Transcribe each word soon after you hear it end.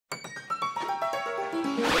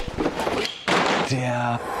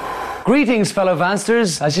dear. Greetings, fellow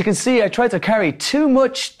Vansters. As you can see, I tried to carry too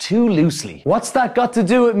much too loosely. What's that got to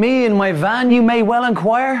do with me and my van, you may well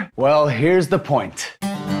inquire? Well, here's the point.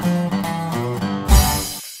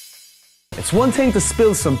 It's one thing to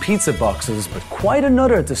spill some pizza boxes, but quite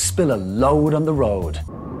another to spill a load on the road.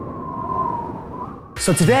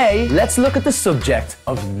 So today, let's look at the subject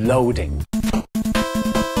of loading.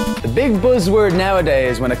 The big buzzword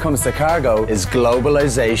nowadays when it comes to cargo is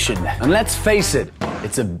globalization. And let's face it,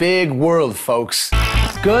 it's a big world, folks.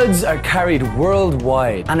 Goods are carried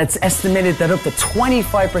worldwide, and it's estimated that up to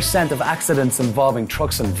 25% of accidents involving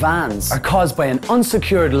trucks and vans are caused by an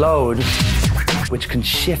unsecured load which can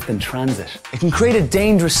shift in transit. It can create a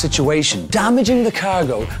dangerous situation, damaging the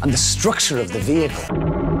cargo and the structure of the vehicle.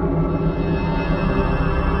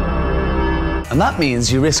 And that means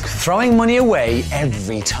you risk throwing money away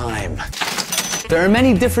every time. There are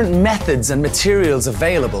many different methods and materials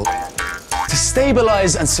available to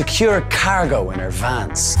stabilize and secure cargo in our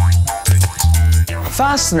vans.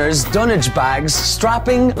 Fasteners, dunnage bags,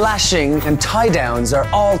 strapping, lashing, and tie-downs are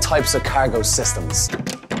all types of cargo systems.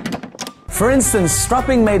 For instance,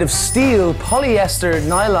 strapping made of steel, polyester,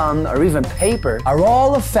 nylon, or even paper are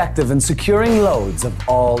all effective in securing loads of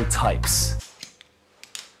all types.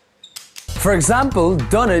 For example,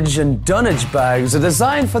 dunnage and dunnage bags are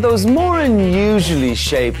designed for those more unusually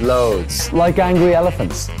shaped loads, like angry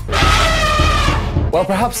elephants. Well,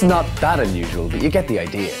 perhaps not that unusual, but you get the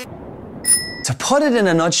idea. To put it in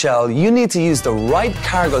a nutshell, you need to use the right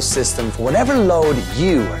cargo system for whatever load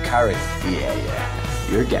you are carrying.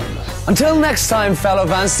 Yeah, you're getting it. Until next time, fellow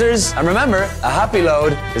Vansters, and remember, a happy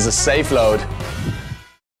load is a safe load.